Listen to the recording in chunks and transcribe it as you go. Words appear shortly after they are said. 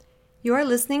You are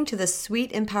listening to the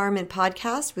Sweet Empowerment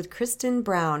Podcast with Kristen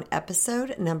Brown,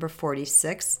 episode number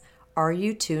 46, Are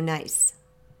You Too Nice?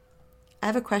 I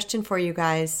have a question for you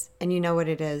guys, and you know what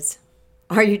it is.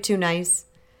 Are you too nice?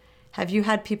 Have you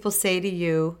had people say to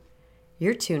you,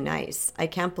 you're too nice. I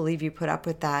can't believe you put up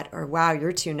with that. Or, wow,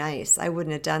 you're too nice. I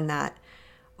wouldn't have done that.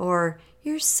 Or,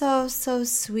 you're so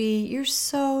sweet. You're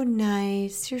so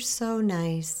nice. You're so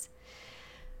nice.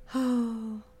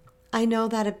 Oh, I know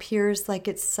that appears like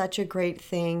it's such a great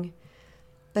thing,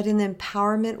 but in the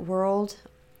empowerment world,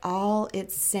 all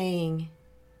it's saying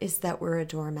is that we're a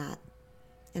doormat.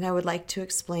 And I would like to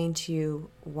explain to you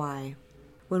why.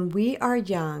 When we are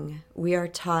young, we are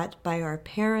taught by our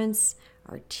parents,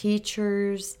 our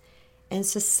teachers, and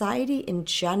society in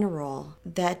general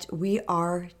that we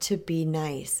are to be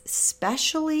nice,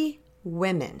 especially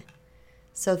women.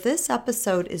 So this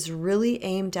episode is really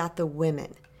aimed at the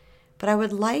women. But I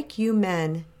would like you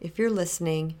men, if you're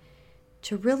listening,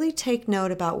 to really take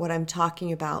note about what I'm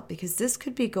talking about, because this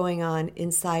could be going on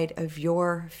inside of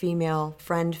your female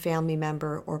friend, family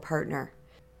member, or partner.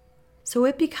 So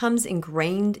it becomes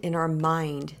ingrained in our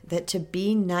mind that to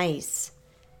be nice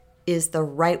is the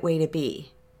right way to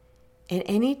be. And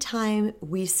anytime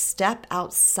we step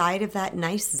outside of that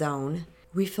nice zone,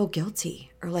 we feel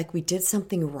guilty or like we did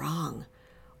something wrong,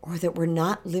 or that we're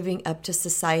not living up to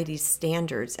society's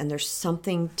standards and there's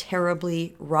something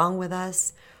terribly wrong with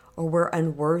us, or we're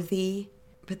unworthy.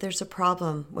 But there's a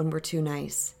problem when we're too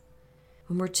nice.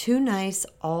 When we're too nice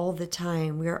all the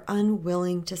time, we are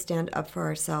unwilling to stand up for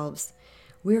ourselves.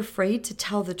 We're afraid to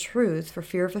tell the truth for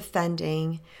fear of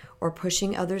offending or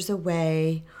pushing others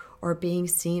away or being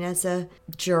seen as a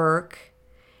jerk.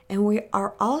 And we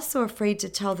are also afraid to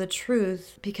tell the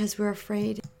truth because we're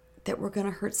afraid that we're going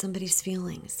to hurt somebody's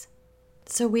feelings.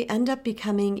 So we end up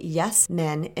becoming yes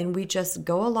men, and we just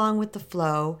go along with the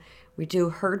flow. We do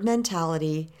herd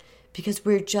mentality because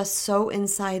we're just so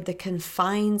inside the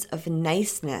confines of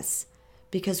niceness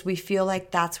because we feel like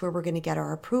that's where we're going to get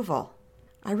our approval.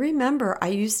 I remember I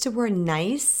used to wear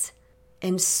nice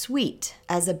and sweet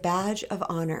as a badge of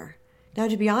honor. Now,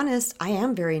 to be honest, I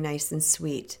am very nice and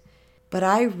sweet, but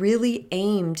I really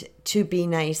aimed to be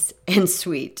nice and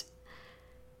sweet.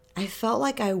 I felt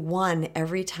like I won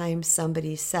every time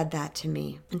somebody said that to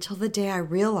me, until the day I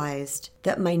realized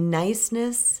that my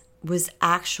niceness was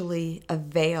actually a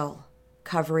veil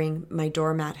covering my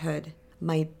doormathood,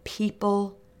 my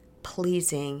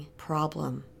people-pleasing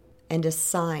problem, and a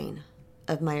sign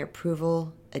of my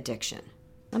approval addiction.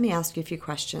 Let me ask you a few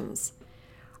questions.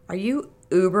 Are you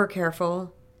uber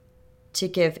careful to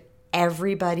give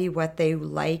everybody what they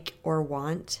like or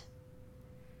want?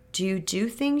 Do you do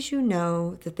things you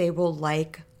know that they will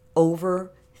like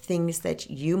over things that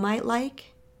you might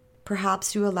like?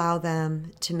 Perhaps you allow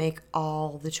them to make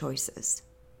all the choices.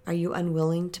 Are you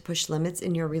unwilling to push limits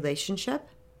in your relationship?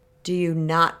 Do you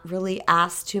not really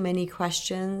ask too many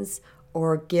questions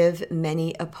or give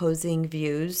many opposing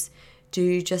views? Do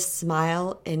you just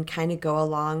smile and kind of go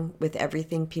along with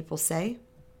everything people say?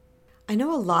 I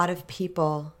know a lot of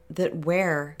people that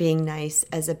wear being nice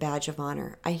as a badge of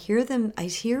honor. I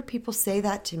hear people say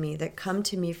that to me, that come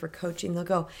to me for coaching. They'll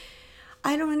go,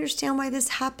 I don't understand why this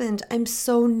happened. I'm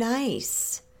so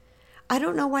nice. I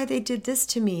don't know why they did this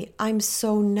to me. I'm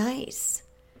so nice.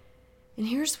 And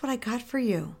here's what I got for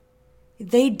you.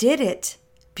 They did it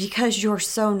because you're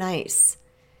so nice.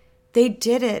 They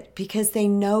did it because they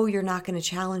know you're not going to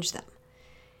challenge them.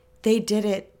 They did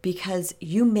it because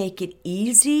you make it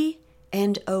easy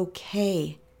and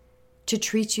okay to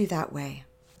treat you that way.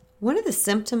 One of the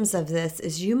symptoms of this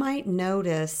is you might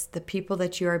notice the people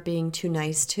that you are being too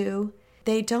nice to,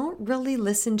 they don't really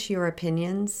listen to your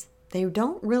opinions. They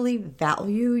don't really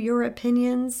value your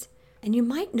opinions. And you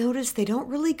might notice they don't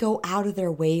really go out of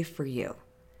their way for you.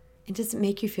 And does it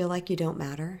make you feel like you don't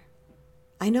matter?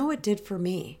 I know it did for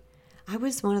me. I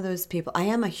was one of those people. I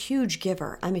am a huge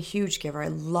giver. I'm a huge giver. I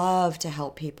love to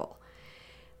help people.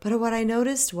 But what I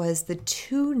noticed was the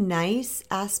too nice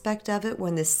aspect of it,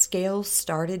 when the scales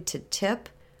started to tip,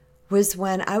 was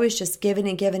when I was just giving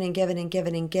and giving and giving and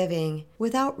giving and giving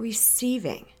without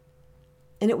receiving.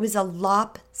 And it was a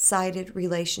lopsided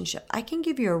relationship. I can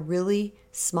give you a really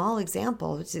small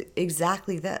example. It's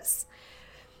exactly this.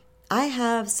 I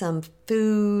have some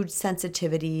food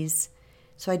sensitivities,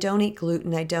 so I don't eat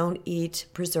gluten. I don't eat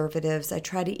preservatives. I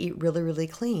try to eat really, really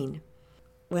clean.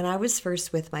 When I was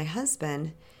first with my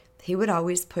husband, he would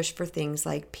always push for things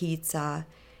like pizza.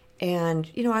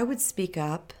 And, I would speak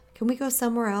up. Can we go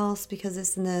somewhere else because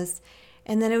this and this?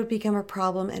 And then it would become a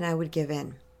problem and I would give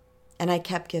in. And I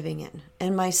kept giving in.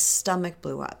 And my stomach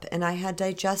blew up. And I had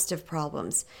digestive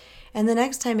problems. And the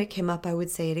next time it came up, I would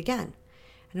say it again.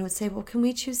 And I would say, well, can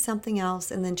we choose something else?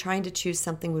 And then trying to choose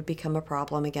something would become a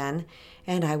problem again.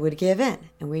 And I would give in.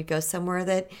 And we'd go somewhere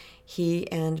that he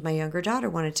and my younger daughter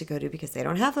wanted to go to because they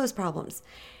don't have those problems.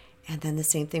 And then the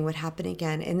same thing would happen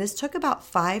again. And this took about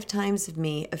 5 times of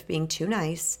me of being too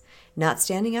nice, not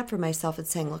standing up for myself and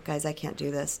saying, look, guys, I can't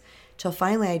do this. Till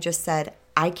finally I just said,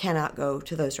 I cannot go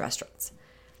to those restaurants.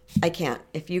 I can't.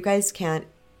 If you guys can't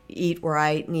eat where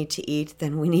I need to eat,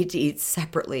 then we need to eat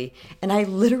separately. And I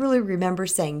literally remember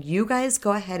saying, you guys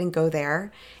go ahead and go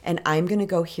there, and I'm going to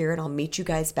go here, and I'll meet you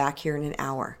guys back here in an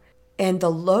hour. And the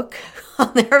look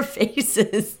on their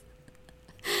faces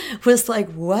was like,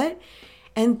 what?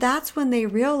 And that's when they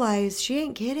realized she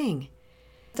ain't kidding.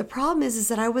 The problem is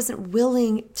that I wasn't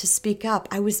willing to speak up.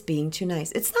 I was being too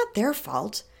nice. It's not their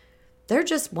fault. They're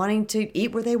just wanting to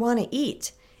eat where they want to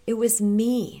eat. It was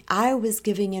me. I was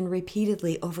giving in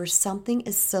repeatedly over something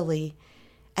as silly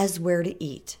as where to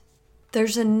eat.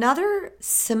 There's another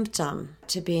symptom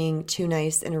to being too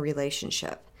nice in a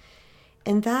relationship,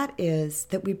 and that is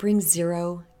that we bring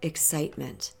zero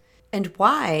excitement. And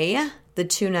why the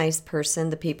too nice person,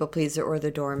 the people pleaser, or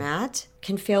the doormat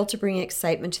can fail to bring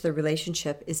excitement to the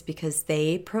relationship is because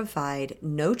they provide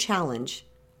no challenge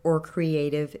or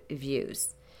creative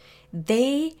views.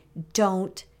 They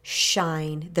don't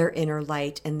shine their inner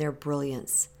light and their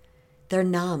brilliance. They're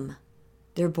numb.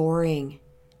 They're boring.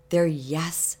 They're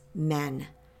yes men.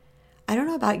 I don't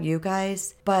know about you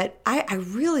guys, but I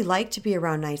really like to be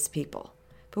around nice people.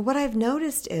 But what I've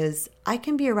noticed is I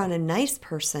can be around a nice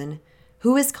person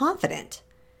who is confident.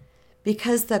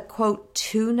 Because the, quote,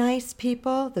 too nice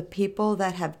people, the people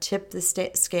that have tipped the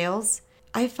scales,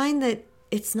 I find that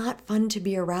it's not fun to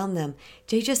be around them.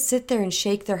 They just sit there and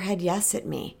shake their head yes at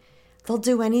me. They'll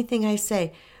do anything I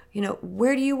say.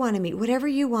 Where do you want to meet? Whatever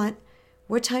you want.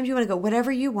 What time do you want to go?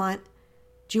 Whatever you want.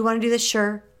 Do you want to do this?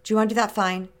 Sure. Do you want to do that?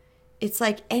 Fine. It's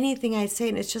like anything I say,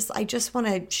 and it's just, I just want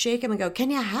to shake them and go,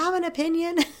 can you have an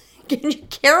opinion? Can you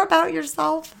care about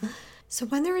yourself? So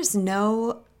when there is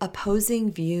no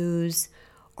opposing views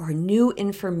or new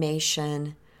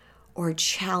information or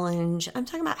challenge, I'm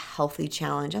talking about healthy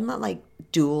challenge. I'm not like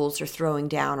duels or throwing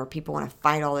down or people want to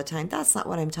fight all the time. That's not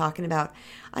what I'm talking about.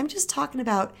 I'm just talking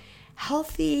about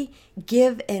healthy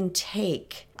give and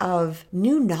take of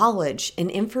new knowledge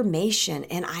and information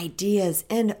and ideas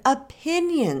and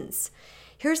opinions.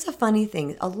 Here's the funny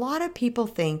thing. A lot of people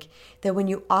think that when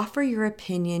you offer your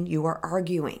opinion, you are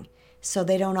arguing. So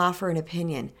they don't offer an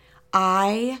opinion.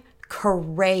 I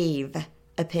crave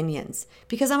opinions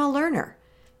because I'm a learner.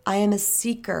 I am a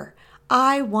seeker.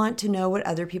 I want to know what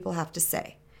other people have to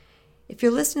say. If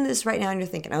you're listening to this right now and you're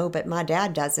thinking, oh, but my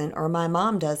dad doesn't, or my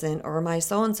mom doesn't, or my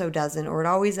so-and-so doesn't, or it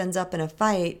always ends up in a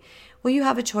fight, well, you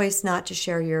have a choice not to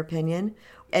share your opinion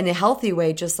in a healthy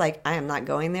way, just like I am not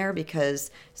going there because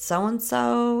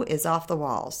so-and-so is off the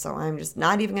wall. So I'm just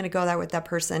not even going to go there with that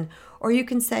person. Or you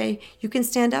can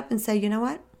stand up and say, you know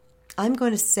what? I'm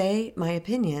going to say my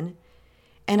opinion,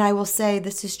 and I will say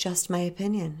this is just my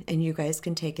opinion, and you guys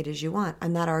can take it as you want.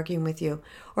 I'm not arguing with you.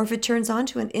 Or if it turns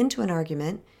into an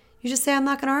argument, you just say, I'm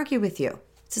not going to argue with you.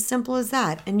 It's as simple as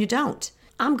that, and you don't.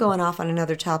 I'm going off on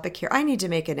another topic here. I need to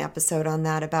make an episode on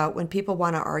that about when people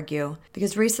want to argue,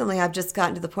 because recently I've just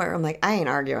gotten to the point where I'm like, I ain't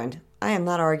arguing. I am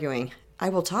not arguing. I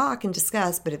will talk and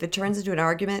discuss, but if it turns into an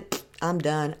argument, I'm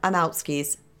done. I'm out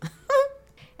skis.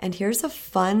 And here's a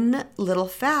fun little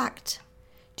fact.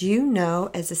 Do you know,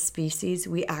 as a species,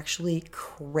 we actually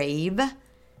crave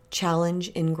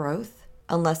challenge and growth?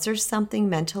 Unless there's something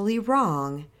mentally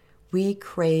wrong, we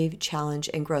crave challenge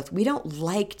and growth. We don't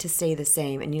like to stay the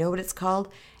same. And you know what it's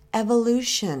called?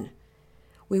 Evolution.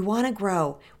 We want to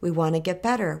grow. We want to get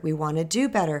better. We want to do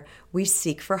better. We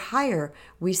seek for higher.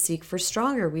 We seek for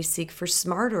stronger. We seek for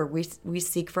smarter. We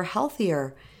seek for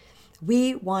healthier.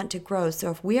 We want to grow. So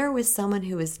if we are with someone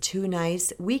who is too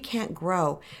nice, we can't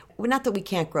grow. Well, not that we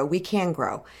can't grow, we can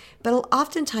grow. But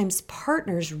oftentimes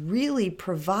partners really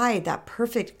provide that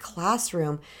perfect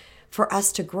classroom for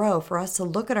us to grow, for us to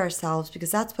look at ourselves,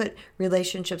 because that's what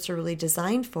relationships are really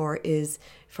designed for, is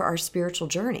for our spiritual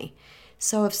journey.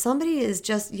 So if somebody is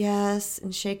just yes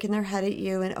and shaking their head at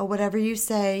you and, oh, whatever you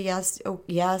say, yes, oh,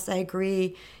 yes, I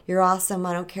agree, you're awesome,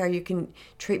 I don't care, you can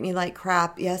treat me like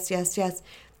crap, yes, yes, yes,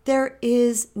 there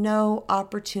is no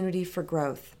opportunity for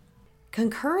growth.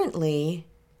 Concurrently,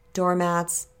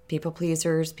 doormats, people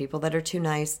pleasers, people that are too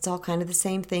nice, it's all kind of the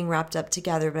same thing wrapped up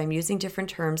together, but I'm using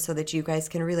different terms so that you guys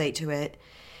can relate to it.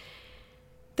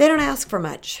 They don't ask for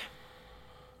much.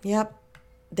 Yep.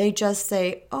 They just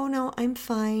say, oh no, I'm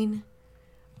fine.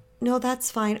 no,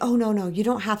 that's fine. Oh, no, you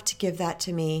don't have to give that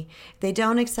to me. They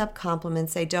don't accept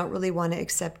compliments. They don't really want to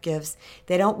accept gifts.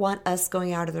 They don't want us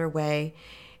going out of their way.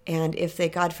 And if they,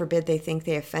 God forbid, they think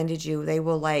they offended you, they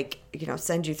will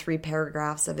send you 3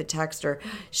 paragraphs of a text or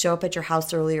show up at your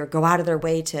house early or go out of their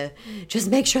way to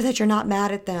just make sure that you're not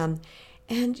mad at them.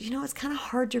 And, it's kind of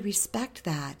hard to respect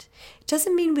that. It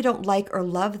doesn't mean we don't like or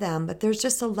love them, but there's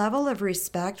just a level of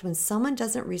respect. When someone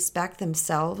doesn't respect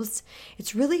themselves,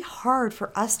 it's really hard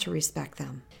for us to respect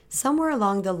them. Somewhere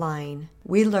along the line,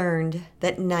 we learned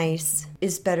that nice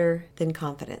is better than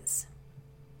confidence.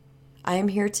 I am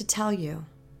here to tell you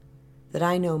that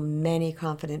I know many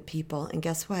confident people, and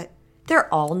guess what?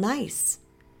 They're all nice.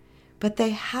 But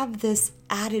they have this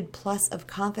added plus of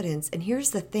confidence. And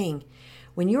here's the thing.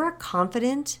 When you are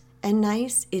confident and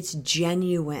nice, it's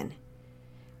genuine.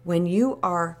 When you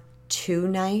are too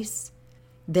nice,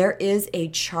 there is a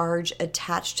charge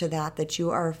attached to that you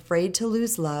are afraid to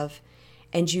lose love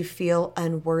and you feel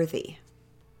unworthy.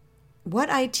 What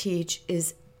I teach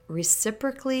is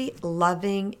reciprocally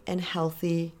loving and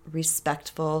healthy,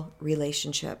 respectful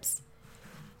relationships.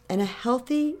 And a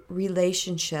healthy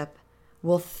relationship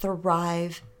will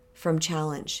thrive from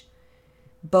challenge.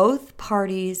 Both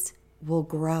parties will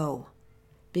grow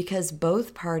because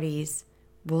both parties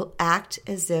will act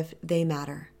as if they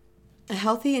matter. A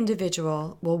healthy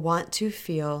individual will want to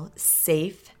feel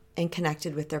safe and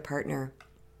connected with their partner.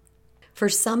 For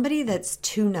somebody that's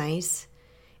too nice,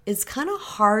 it's kind of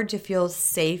hard to feel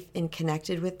safe and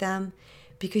connected with them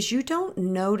because you don't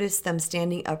notice them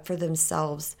standing up for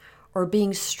themselves or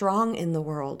being strong in the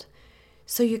world.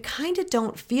 So you kind of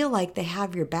don't feel like they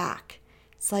have your back.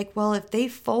 It's like, well, if they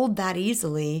fold that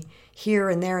easily here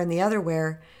and there and the other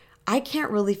where, I can't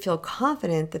really feel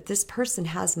confident that this person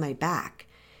has my back.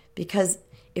 Because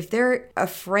if they're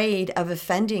afraid of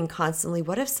offending constantly,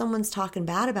 what if someone's talking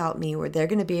bad about me where they're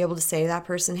going to be able to say to that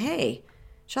person, hey,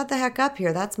 shut the heck up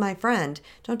here. That's my friend.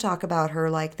 Don't talk about her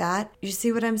like that. You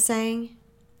see what I'm saying?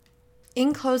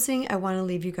 In closing, I want to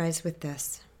leave you guys with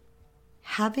this.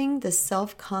 Having the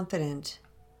self-confidence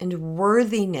and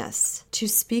worthiness to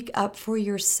speak up for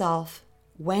yourself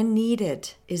when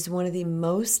needed is one of the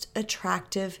most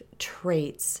attractive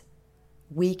traits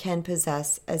we can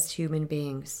possess as human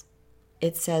beings.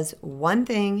 It says one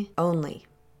thing only,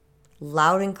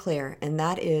 loud and clear, and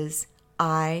that is,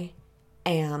 I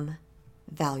am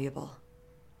valuable.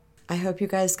 I hope you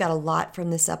guys got a lot from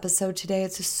this episode today.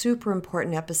 It's a super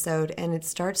important episode, and it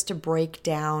starts to break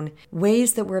down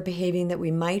ways that we're behaving that we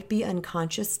might be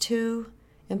unconscious to.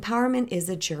 Empowerment is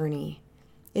a journey.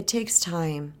 It takes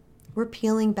time. We're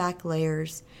peeling back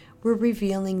layers. We're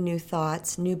revealing new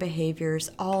thoughts, new behaviors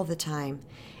all the time.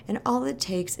 And all it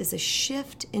takes is a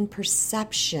shift in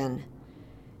perception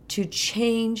to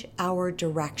change our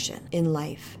direction in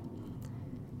life.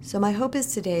 So my hope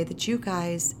is today that you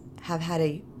guys have had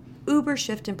a uber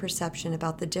shift in perception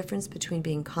about the difference between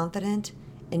being confident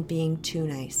and being too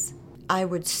nice. I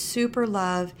would super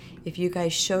love if you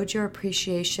guys showed your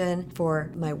appreciation for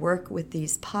my work with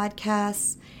these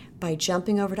podcasts by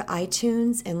jumping over to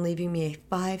iTunes and leaving me a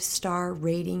 5-star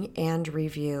rating and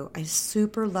review. I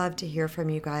super love to hear from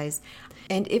you guys.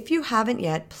 And if you haven't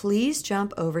yet, please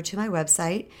jump over to my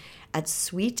website at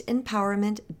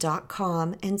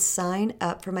sweetempowerment.com and sign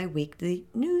up for my weekly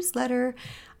newsletter.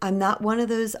 I'm not one of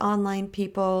those online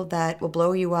people that will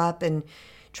blow you up and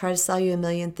try to sell you a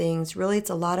million things. Really, it's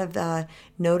a lot of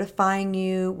notifying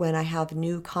you when I have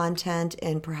new content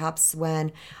and perhaps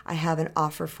when I have an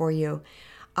offer for you.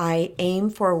 I aim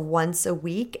for once a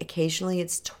week. Occasionally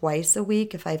it's twice a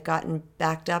week if I've gotten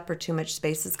backed up or too much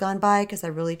space has gone by, because I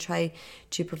really try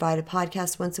to provide a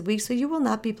podcast once a week, so you will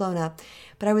not be blown up.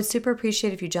 But I would super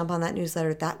appreciate if you jump on that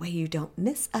newsletter. That way you don't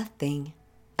miss a thing.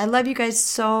 I love you guys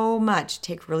so much.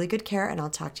 Take really good care, and I'll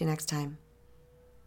talk to you next time.